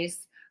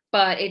choice,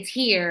 but it's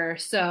here,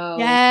 so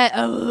Yeah.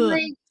 Ugh.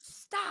 like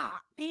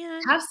Stop, man.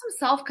 have some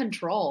self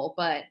control.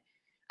 But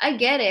I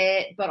get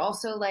it, but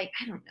also like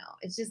I don't know.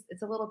 It's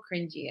a little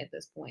cringy at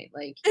this point.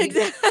 Like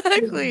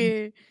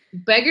Exactly.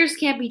 beggars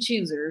can't be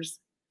choosers,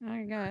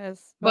 I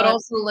guess, but but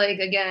also like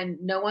again,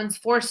 no one's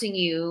forcing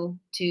you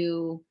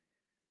to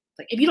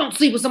like if you don't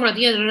sleep with someone at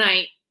the end of the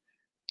night.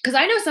 Because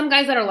I know some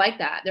guys that are like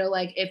that. They're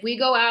like, if we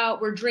go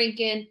out, we're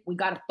drinking, we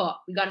gotta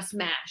fuck, we gotta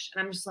smash.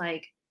 And I'm just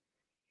like,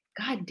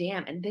 God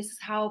damn. And this is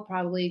how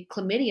probably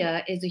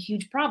chlamydia is a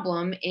huge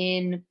problem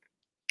in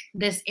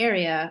this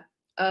area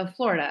of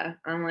Florida.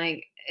 I'm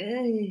like,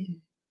 "Ugh."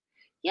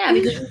 Yeah,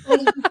 because you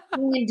guys just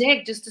slinging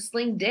dick just to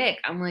sling dick.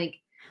 I'm like,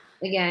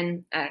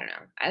 again, I don't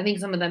know. I think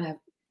some of them have,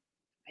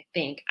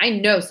 I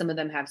know some of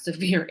them have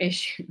severe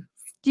issues.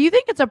 do you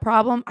think it's a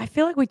problem? I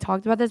feel like we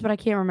talked about this, but I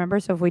can't remember.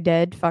 So if we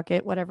did, fuck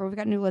it, whatever. We've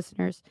got new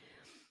listeners.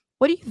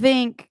 What do you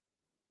think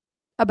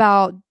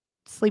about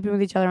sleeping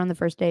with each other on the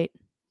first date?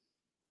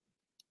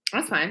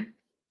 That's fine.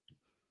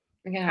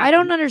 It can I happen.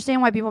 don't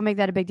understand why people make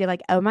that a big deal.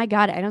 Like, oh my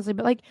god, I don't sleep.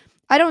 But like,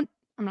 I don't.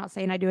 I'm not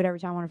saying I do it every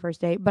time on a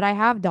first date, but I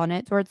have done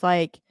it where it's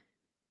like,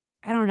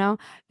 I don't know.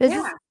 This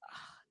Yeah. is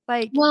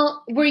like,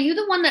 Well, were you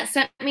the one that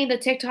sent me the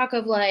TikTok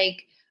of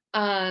like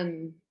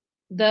um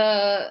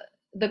the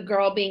the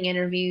girl being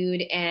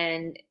interviewed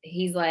and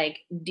he's like,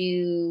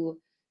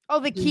 oh,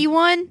 the do key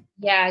one.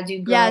 yeah,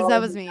 do Yes, that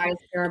girls was and me. guys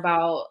care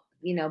about,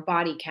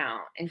 body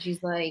count? And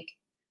she's like,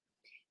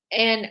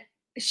 and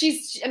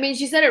I mean,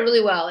 she said it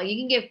really well. Like, you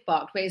can get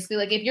fucked, basically.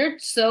 Like, if you're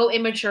so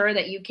immature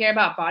that you care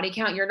about body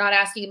count, you're not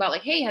asking about,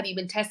 like, hey, have you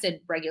been tested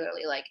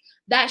regularly? Like,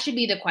 that should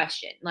be the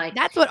question. Like,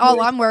 That's what all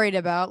you're I'm worried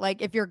about.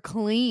 Like, if you're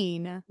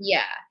clean.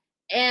 yeah.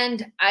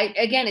 And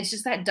again, it's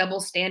just that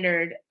double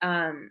standard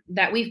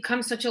that we've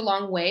come such a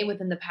long way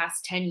within the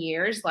past 10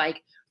 years,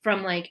 like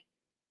from like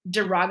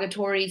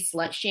derogatory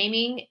slut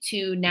shaming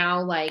to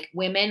now like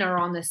women are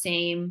on the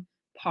same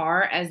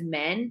par as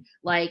men.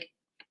 Like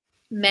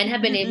men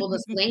have been able to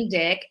sling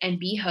dick and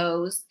be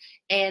hoes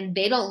and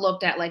they don't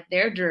looked at like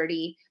they're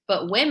dirty,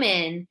 but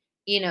women,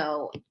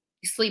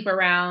 sleep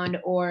around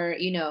or,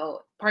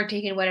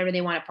 partake in whatever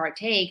they want to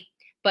partake,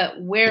 but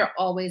we're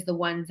always the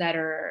ones that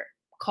are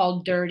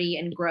called dirty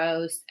and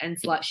gross and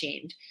slut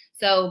shamed.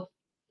 So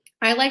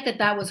I like that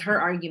that was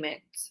her argument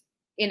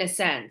in a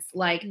sense.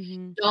 Like,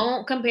 Mhm.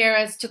 don't compare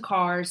us to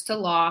cars, to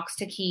locks,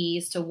 to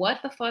keys, to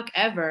what the fuck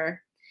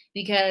ever,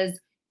 because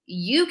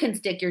you can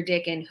stick your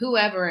dick in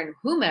whoever and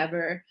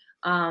whomever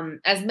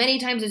as many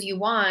times as you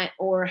want,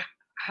 or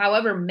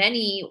however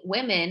many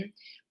women.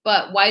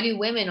 But why do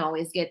women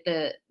always get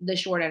the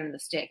short end of the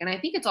stick? And I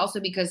think it's also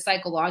because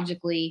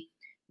psychologically,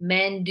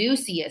 men do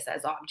see us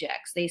as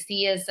objects. They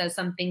see us as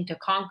something to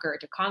conquer,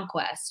 to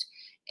conquest,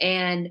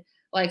 and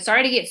like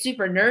sorry to get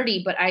super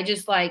nerdy, but I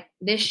just like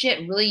this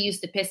shit really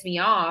used to piss me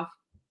off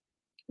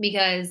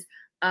because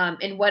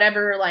in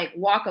whatever like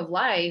walk of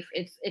life,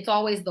 it's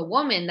always the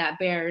woman that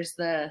bears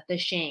the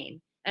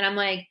shame. And I'm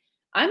like,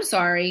 I'm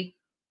sorry,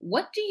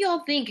 what do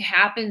y'all think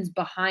happens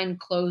behind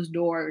closed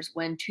doors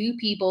when two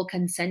people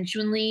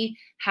consensually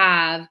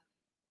have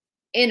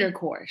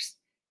intercourse?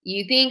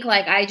 You think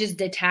like I just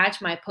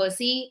detach my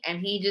pussy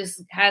and he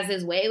just has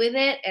his way with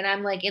it and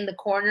I'm like in the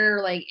corner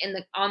like in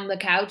the on the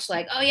couch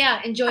like, "Oh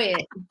yeah, enjoy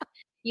it."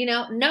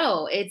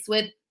 No, it's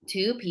with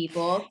two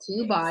people,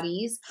 two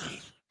bodies.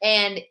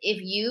 And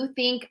if you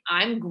think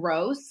I'm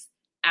gross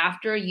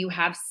after you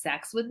have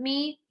sex with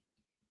me,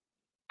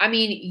 I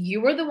mean, you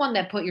were the one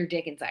that put your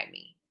dick inside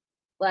me.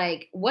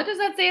 Like, what does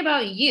that say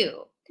about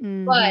you? But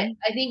Mhm.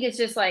 I think it's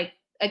just like,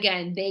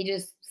 again, they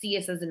just see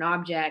us as an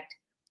object.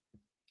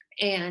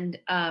 And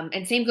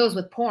same goes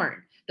with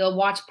porn. They'll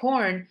watch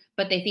porn,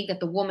 but they think that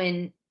the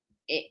woman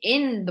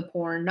in the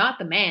porn, not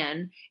the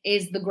man,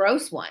 is the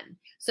gross one.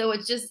 So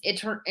it's just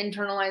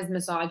internalized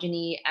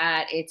misogyny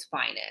at its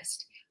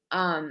finest.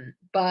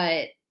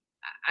 But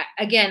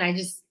again, I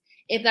just,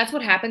 if that's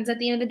what happens at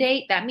the end of the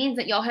day, that means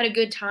that y'all had a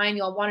good time.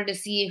 Y'all wanted to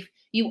see if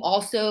you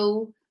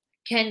also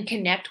can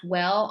connect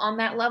well on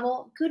that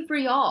level. Good for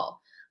y'all.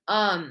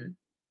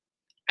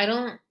 I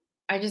don't,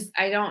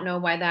 I don't know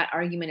why that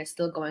argument is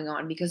still going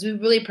on, because we've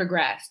really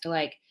progressed.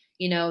 Like,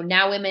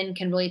 now women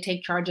can really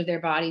take charge of their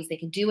bodies. They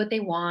can do what they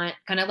want,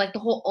 kind of like the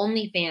whole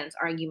OnlyFans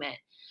argument.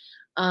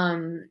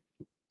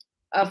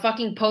 A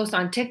fucking post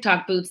on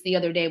TikTok Boots the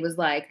other day was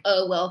like,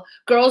 oh, well,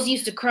 girls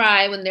used to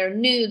cry when their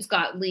nudes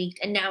got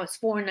leaked and now it's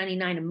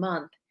 $4.99 a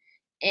month.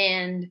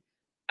 And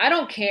I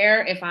don't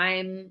care if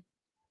I'm,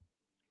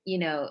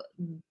 the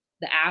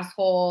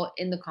asshole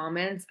in the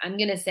comments. I'm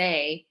going to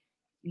say,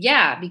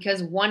 yeah,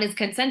 because one is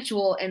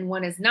consensual and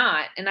one is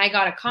not. And I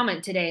got a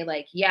comment today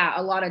like, yeah,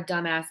 a lot of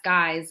dumbass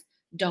guys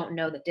don't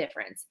know the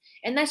difference.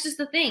 And that's just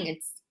the thing.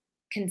 It's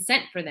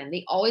consent for them.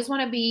 They always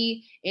want to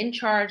be in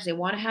charge. They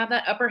want to have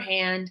that upper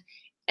hand.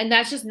 And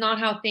that's just not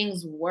how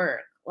things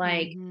work.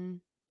 Like,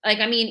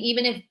 I mean,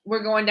 even if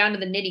we're going down to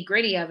the nitty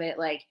gritty of it,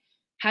 like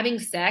having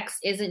sex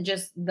isn't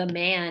just the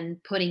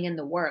man putting in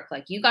the work.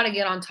 Like you got to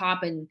get on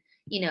top and,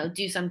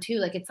 do some too.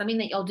 Like it's something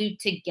that y'all do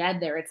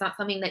together. It's not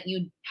something that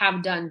you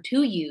have done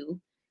to you.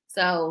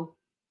 So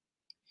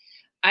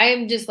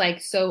I'm just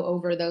like so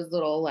over those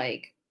little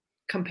like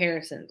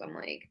comparisons. I'm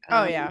like,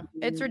 oh yeah,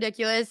 it's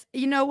ridiculous.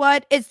 You know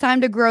what? It's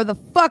time to grow the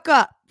fuck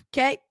up.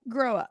 Okay,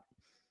 grow up.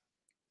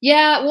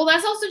 Yeah, well,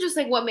 that's also just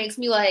like what makes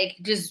me like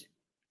just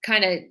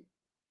kind of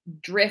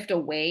drift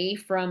away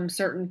from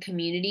certain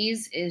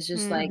communities is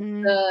just like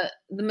the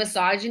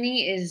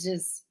misogyny is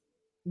just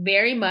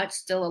very much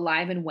still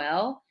alive and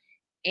well.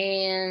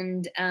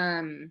 And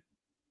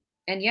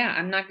yeah,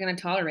 I'm not going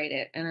to tolerate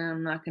it, and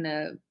I'm not going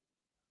to,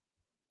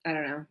 I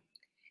don't know.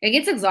 It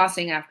gets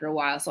exhausting after a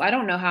while. So I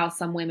don't know how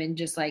some women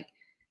just like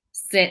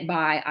sit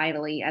by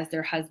idly as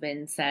their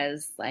husband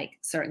says like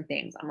certain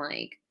things. I'm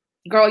like,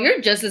 girl,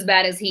 you're just as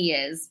bad as he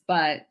is.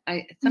 But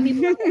some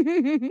people,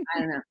 I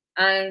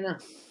don't know.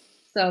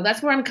 So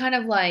that's where I'm kind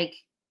of like,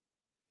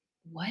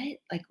 what?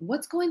 Like,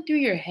 what's going through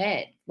your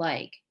head?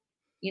 Like,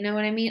 you know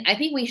what I mean? I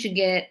think we should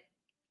get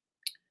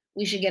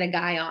a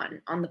guy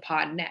on the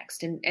pod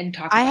next and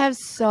talk I about have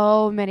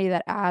so many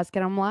that ask,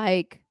 and I'm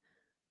like,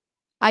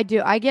 I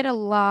do. I get a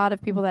lot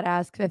of people that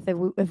ask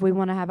if we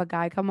want to have a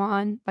guy come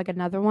on, like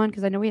another one,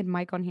 because I know we had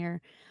Mike on here.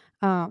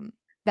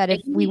 That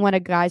if we want a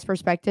guy's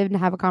perspective to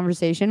have a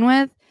conversation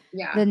with,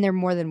 then they're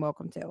more than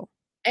welcome to.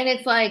 And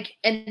it's like,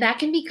 and that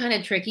can be kind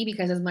of tricky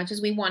because as much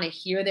as we want to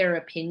hear their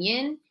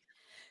opinion,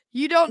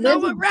 you don't know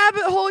what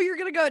rabbit hole you're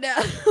going to go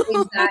down.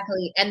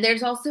 Exactly. And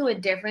there's also a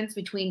difference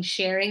between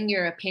sharing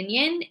your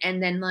opinion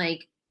and then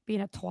like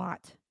being a twat.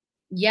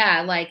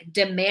 Yeah, like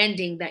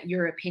demanding that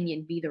your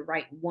opinion be the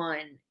right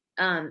one.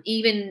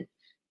 Even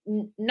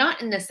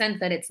not in the sense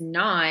that it's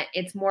not,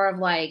 it's more of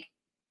like,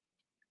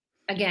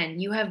 again,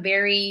 you have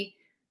very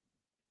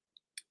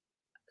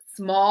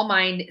small,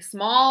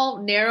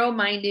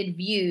 narrow-minded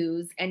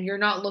views, and you're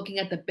not looking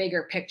at the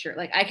bigger picture.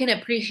 Like I can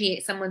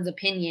appreciate someone's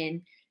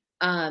opinion,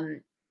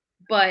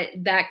 but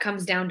that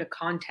comes down to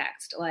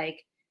context.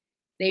 Like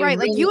right,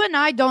 like you and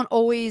I don't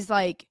always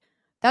like.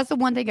 That's the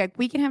one thing. Like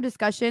we can have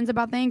discussions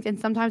about things, and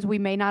sometimes we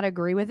may not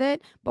agree with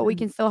it, but we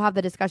can still have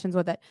the discussions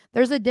with it.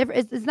 There's a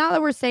difference. It's not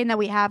that we're saying that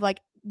we have like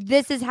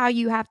this is how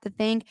you have to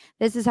think,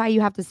 this is how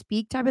you have to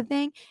speak type of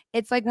thing.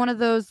 It's like one of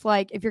those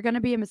like if you're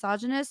gonna be a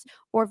misogynist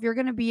or if you're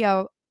gonna be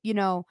a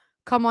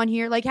come on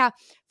here. Like how,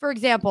 for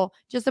example,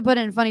 just to put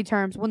it in funny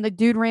terms, when the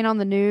dude ran on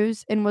the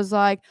news and was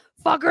like,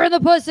 fuck her in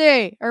the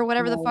pussy or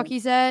whatever the fuck he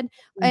said,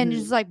 and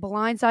just like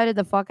blindsided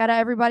the fuck out of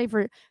everybody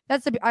for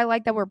I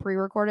like that we're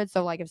pre-recorded.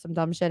 So like if some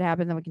dumb shit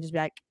happens, then we can just be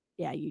like,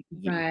 yeah,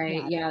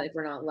 right. Yeah, like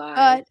we're not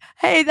live.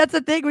 Hey, that's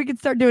the thing. We can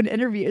start doing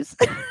interviews.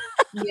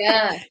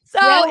 Yeah. So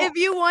if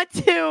you want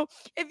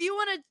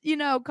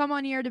to, come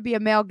on here to be a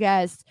male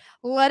guest,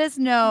 let us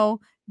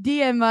know,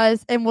 DM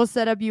us, and we'll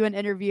set up you an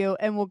interview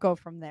and we'll go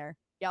from there.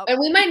 Yep. And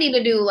we might need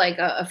to do like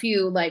a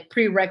few like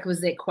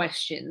prerequisite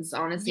questions,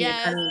 honestly.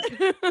 Yes.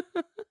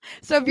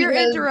 So if you're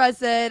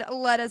interested,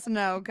 let us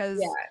know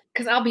because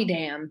I'll be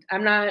damned.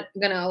 I'm not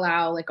gonna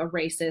allow like a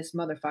racist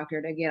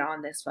motherfucker to get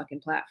on this fucking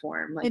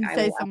platform. Like and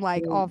say some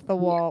like off the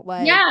wall,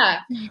 like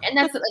and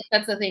that's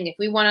the thing. If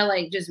we want to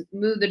like just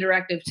move the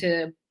directive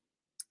to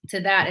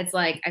that, it's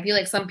like I feel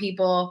like some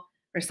people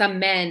or some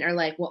men are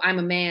like, well, I'm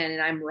a man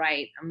and I'm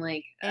right. I'm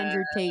like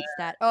Andrew Tate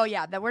stat. Oh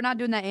yeah, that we're not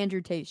doing that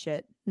Andrew Tate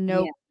shit.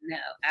 Nope. No,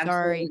 absolutely.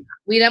 Sorry.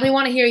 We definitely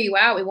want to hear you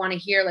out. We want to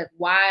hear like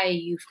why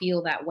you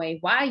feel that way,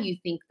 why you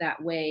think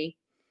that way.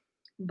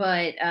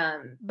 But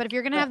if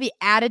you're gonna have the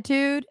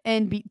attitude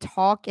and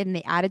talk in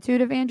the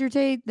attitude of Andrew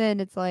Tate, then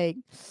it's like,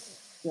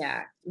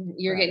 yeah,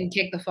 you're getting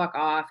kicked the fuck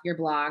off. You're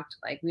blocked.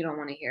 Like we don't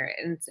want to hear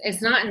it. And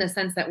it's not in the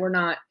sense that we're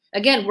not.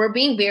 Again, we're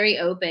being very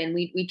open.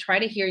 We try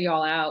to hear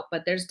y'all out,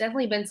 but there's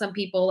definitely been some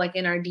people like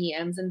in our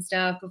DMs and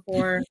stuff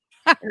before.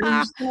 And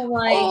I'm just kind of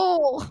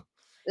like,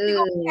 You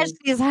gonna catch Ooh.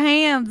 these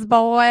hands,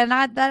 boy, and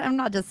I'm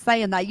not just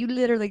saying that. You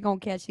literally gonna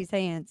catch these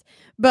hands.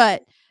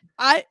 But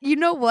you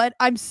know what?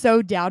 I'm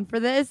so down for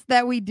this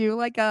that we do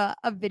like a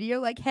video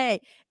like,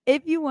 hey,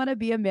 if you want to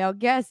be a male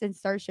guest and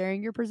start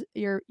sharing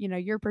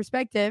your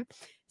perspective,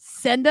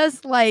 send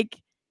us like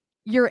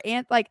your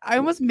aunt. Like I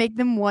almost make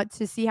them want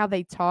to see how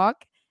they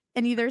talk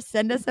and either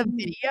send us a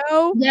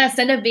video. Yeah,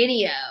 send a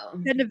video.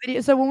 Send a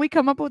video. So when we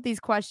come up with these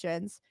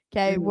questions,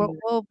 okay, Mm.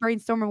 we'll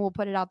brainstorm and we'll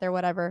put it out there,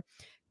 whatever.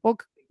 We'll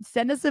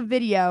send us a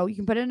video. You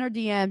can put it in our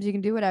DMs. You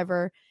can do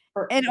whatever,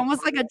 Or and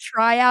almost like a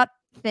tryout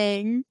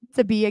thing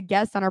to be a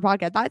guest on our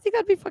podcast. I think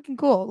that'd be fucking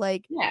cool.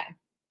 Like yeah.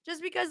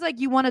 just because like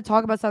you want to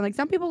talk about something. Like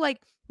some people like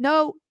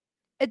no,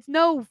 it's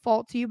no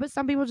fault to you, but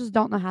some people just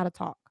don't know how to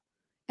talk,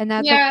 and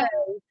that's Yeah.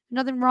 okay.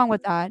 Nothing wrong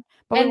with that.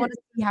 But we And want to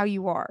see how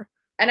you are.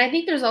 I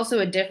think there's also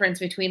a difference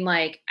between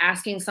like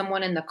asking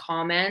someone in the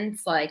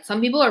comments, like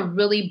some people are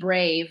really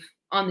brave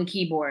on the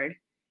keyboard.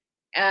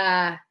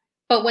 Uh,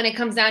 but when it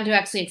comes down to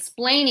actually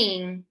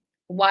explaining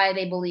why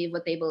they believe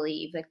what they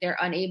believe, like they're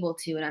unable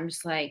to. And I'm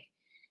just like,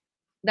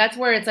 that's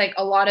where it's like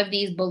a lot of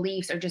these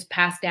beliefs are just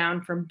passed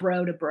down from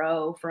bro to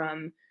bro,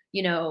 from,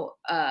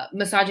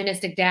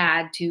 misogynistic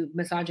dad to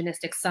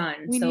misogynistic son.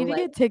 We So need to like,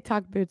 get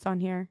TikTok boots on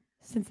here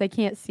since they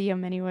can't see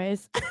them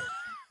anyways.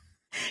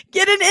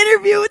 Get an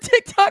interview with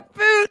TikTok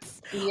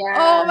boots. yeah,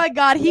 Oh my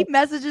god, he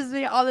messages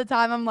me all the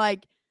time. I'm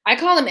like, I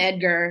call him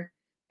Edgar,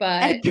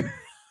 but Edgar.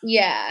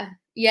 yeah.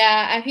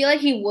 Yeah, I feel like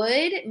he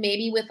would,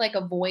 maybe with like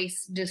a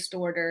voice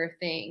distorter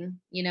thing,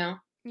 you know?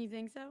 You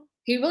think so?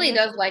 He He really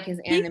does like his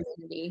he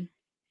anonymity.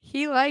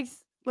 he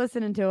likes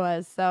listening to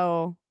us.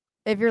 So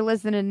if you're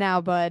listening now,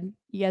 bud,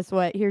 guess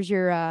what? Here's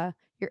your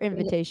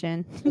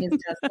invitation. In his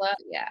Tesla?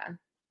 Yeah.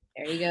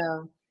 There you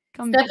go.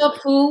 come Step up,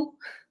 fool.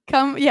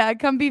 come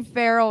be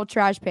feral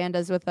trash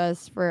pandas with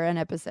us for an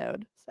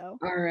episode. So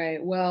All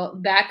right. Well,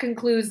 that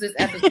concludes this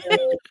episode.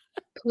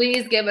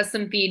 Please give us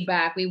some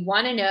feedback. We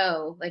want to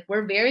know. Like,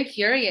 we're very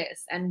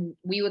curious, and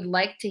we would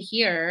like to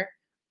hear,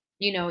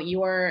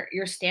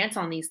 your stance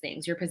on these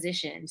things, your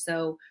position.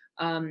 So,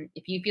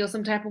 if you feel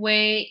some type of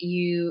way,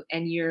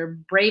 you're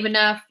brave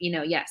enough,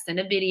 send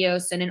a video,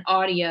 send an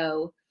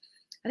audio.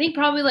 I think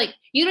probably like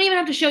you don't even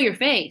have to show your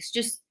face.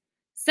 Just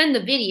send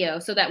the video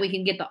so that we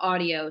can get the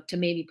audio to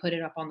maybe put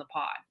it up on the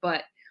pod.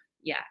 But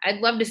yeah, I'd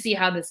love to see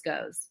how this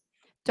goes.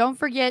 don't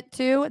forget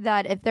too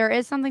that if there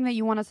is something that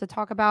you want us to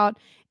talk about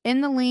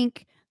in the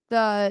link,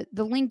 the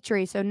link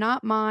tree, so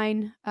not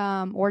mine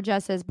or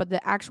Jess's, but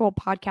the actual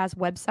podcast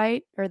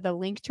website or the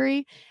link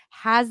tree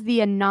has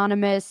the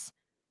anonymous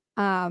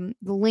the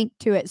link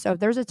to it. So if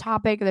there's a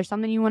topic, there's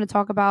something you want to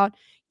talk about,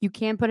 you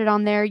can put it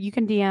on there. You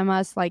can DM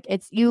us. Like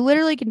you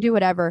literally can do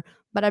whatever.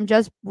 But I'm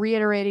just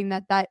reiterating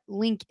that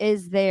link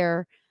is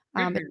there.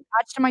 It's Mhm.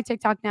 attached to my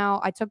TikTok now.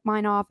 I took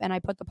mine off and I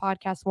put the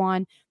podcast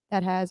one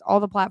that has all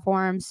the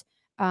platforms.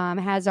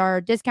 Has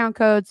our discount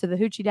codes to the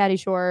Hoochie Daddy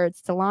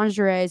shorts, to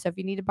lingerie. So if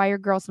you need to buy your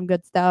girl some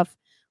good stuff,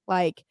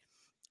 like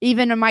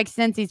even Mike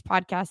Sensi's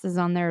podcast is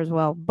on there as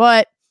well.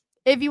 But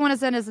if you want to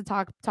send us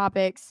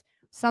topics,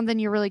 something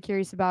you're really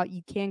curious about,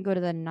 you can go to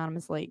the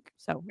anonymous link.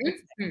 So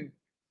it's Mhm.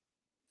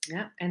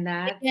 Yeah, and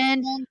that.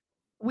 again,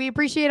 we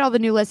appreciate all the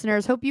new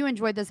listeners. Hope you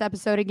enjoyed this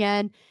episode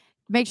again.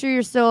 Make sure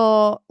you're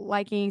still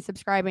liking,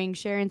 subscribing,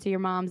 sharing to your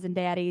moms and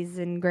daddies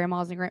and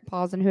grandmas and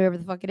grandpas and whoever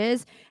the fuck it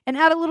is, and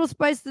add a little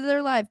spice to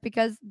their life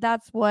because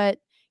that's what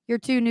your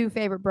two new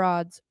favorite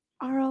broads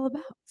are all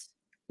about.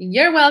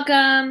 You're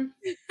welcome.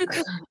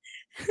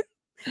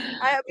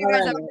 I hope you All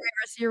guys have a right. great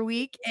rest of your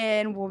week,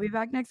 and we'll be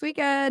back next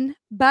weekend.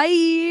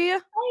 Bye.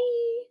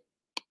 Bye.